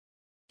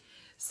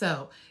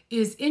So,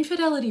 is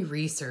infidelity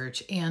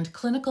research and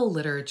clinical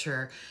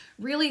literature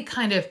really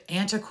kind of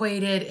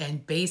antiquated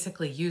and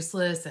basically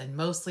useless and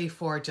mostly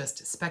for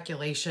just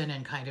speculation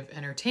and kind of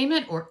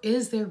entertainment, or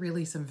is there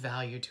really some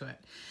value to it?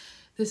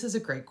 This is a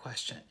great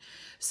question.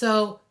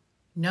 So,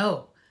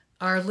 no,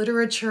 our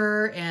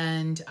literature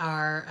and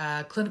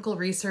our clinical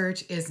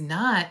research is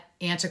not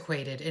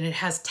antiquated and it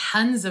has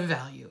tons of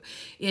value.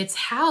 It's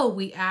how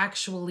we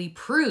actually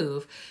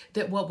prove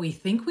that what we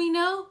think we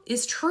know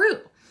is true.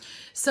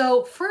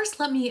 So first,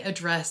 let me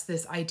address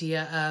this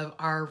idea of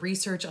our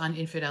research on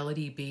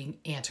infidelity being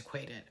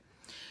antiquated.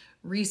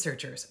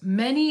 Researchers,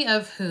 many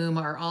of whom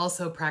are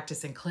also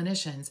practicing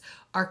clinicians,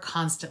 are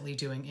constantly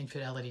doing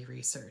infidelity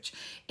research.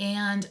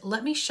 And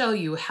let me show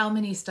you how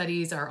many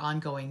studies are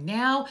ongoing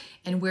now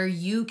and where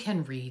you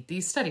can read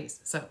these studies.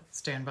 So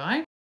stand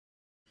by.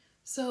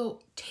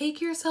 So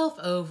take yourself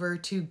over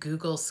to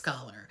Google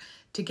Scholar.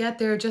 To get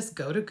there, just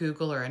go to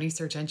Google or any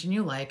search engine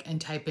you like and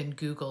type in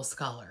Google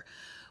Scholar.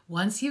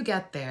 Once you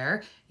get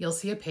there, you'll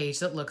see a page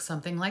that looks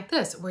something like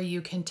this, where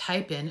you can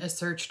type in a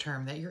search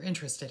term that you're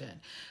interested in.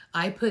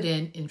 I put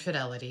in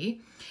infidelity,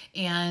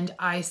 and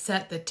I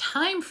set the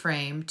time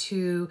frame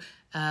to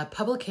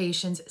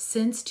publications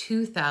since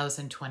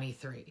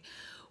 2023.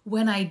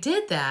 When I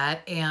did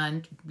that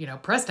and,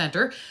 pressed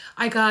enter,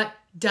 I got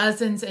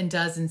dozens and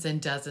dozens and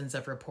dozens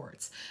of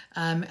reports.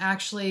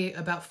 Actually,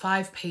 about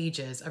 5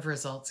 pages of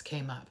results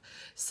came up.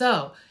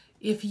 So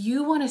if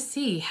you want to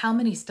see how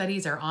many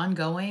studies are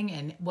ongoing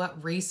and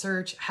what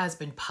research has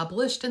been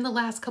published in the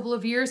last couple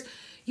of years,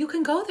 you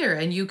can go there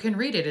and you can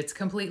read it. It's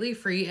completely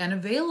free and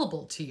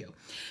available to you.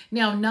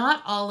 Now,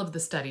 not all of the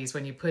studies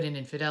when you put in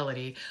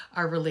infidelity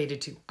are related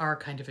to our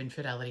kind of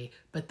infidelity,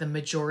 but the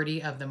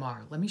majority of them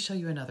are. Let me show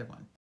you another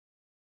one.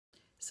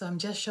 So I'm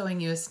just showing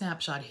you a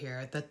snapshot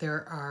here that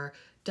there are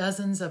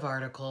dozens of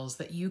articles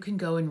that you can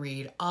go and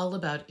read all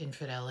about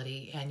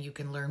infidelity, and you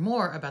can learn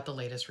more about the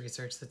latest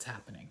research that's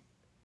happening.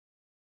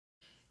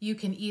 You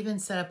can even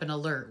set up an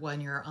alert when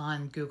you're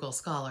on Google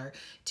Scholar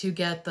to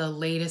get the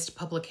latest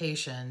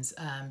publications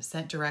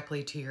sent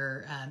directly to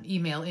your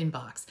email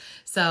inbox.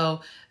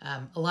 So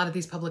a lot of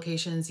these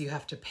publications, you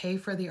have to pay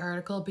for the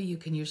article, but you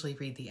can usually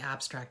read the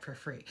abstract for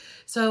free.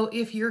 So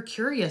if you're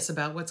curious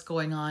about what's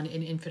going on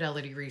in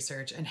infidelity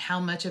research and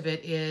how much of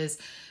it is,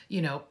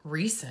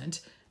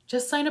 recent,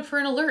 just sign up for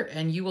an alert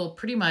and you will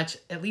pretty much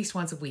at least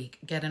once a week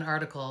get an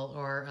article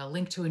or a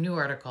link to a new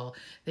article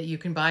that you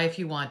can buy if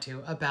you want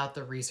to about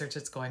the research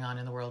that's going on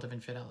in the world of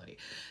infidelity.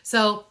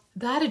 So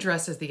that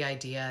addresses the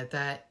idea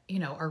that,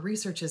 our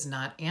research is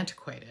not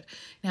antiquated.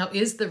 Now,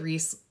 is the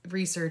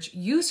research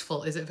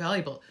useful? Is it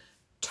valuable?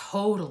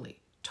 Totally.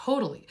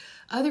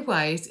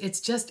 Otherwise,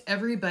 it's just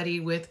everybody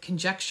with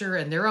conjecture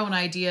and their own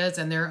ideas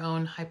and their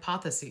own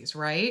hypotheses,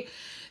 right?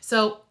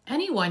 So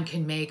anyone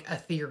can make a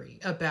theory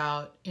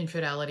about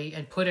infidelity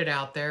and put it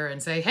out there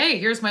and say, hey,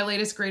 here's my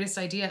latest, greatest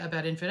idea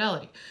about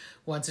infidelity.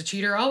 Once a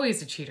cheater,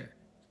 always a cheater.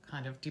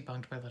 Kind of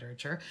debunked by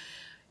literature.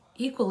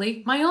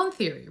 Equally, my own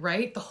theory,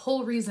 right? The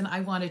whole reason I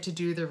wanted to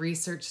do the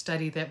research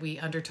study that we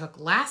undertook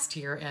last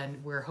year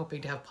and we're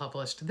hoping to have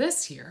published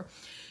this year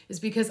is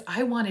because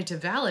I wanted to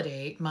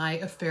validate my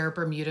affair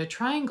Bermuda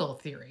Triangle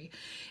theory.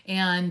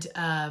 And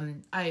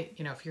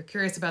if you're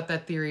curious about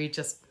that theory,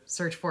 just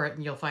search for it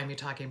and you'll find me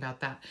talking about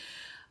that.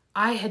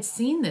 I had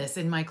seen this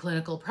in my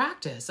clinical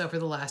practice over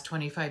the last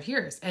 25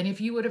 years. And if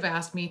you would have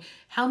asked me,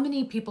 how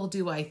many people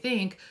do I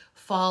think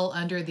fall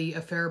under the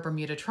affair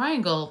Bermuda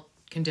Triangle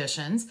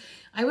conditions,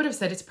 I would have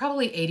said it's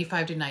probably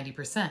 85 to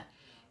 90%.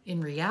 In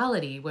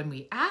reality, when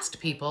we asked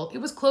people, it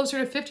was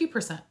closer to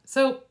 50%.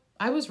 So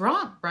I was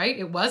wrong, right?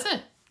 It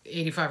wasn't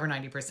 85 or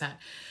 90%.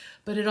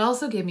 But it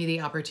also gave me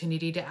the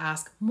opportunity to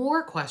ask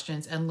more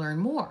questions and learn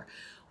more.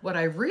 What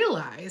I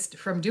realized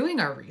from doing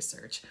our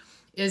research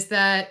is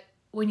that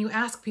when you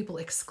ask people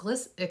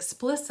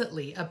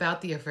explicitly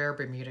about the affair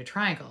Bermuda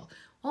Triangle,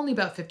 only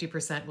about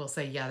 50% will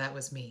say, yeah, that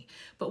was me.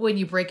 But when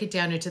you break it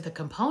down into the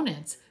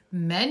components,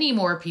 many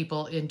more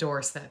people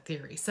endorse that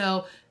theory.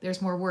 So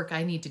there's more work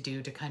I need to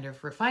do to kind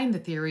of refine the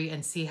theory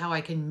and see how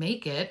I can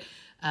make it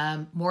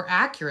more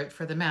accurate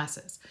for the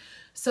masses.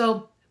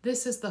 So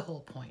this is the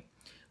whole point.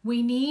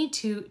 We need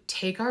to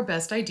take our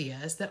best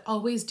ideas that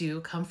always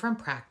do come from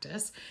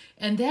practice,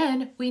 and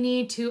then we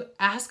need to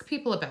ask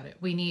people about it.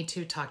 We need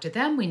to talk to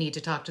them. We need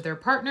to talk to their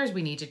partners.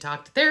 We need to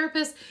talk to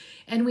therapists,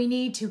 and we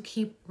need to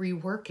keep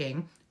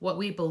reworking what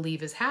we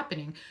believe is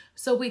happening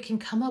so we can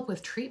come up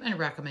with treatment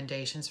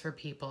recommendations for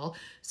people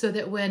so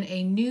that when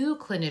a new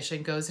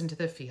clinician goes into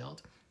the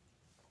field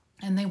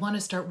and they want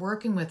to start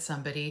working with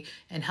somebody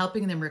and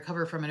helping them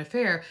recover from an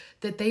affair,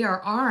 that they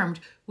are armed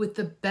with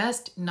the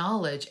best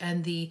knowledge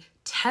and the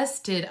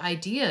tested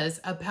ideas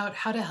about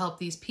how to help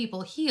these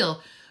people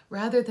heal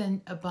rather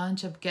than a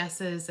bunch of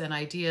guesses and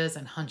ideas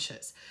and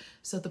hunches.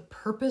 So the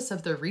purpose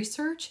of the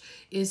research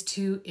is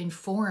to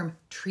inform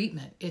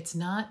treatment. It's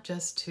not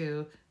just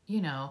to,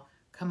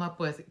 come up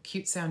with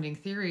cute sounding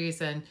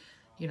theories and,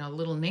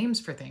 little names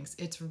for things.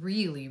 It's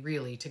really,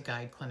 really to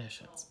guide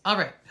clinicians. All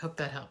right, hope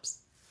that helps.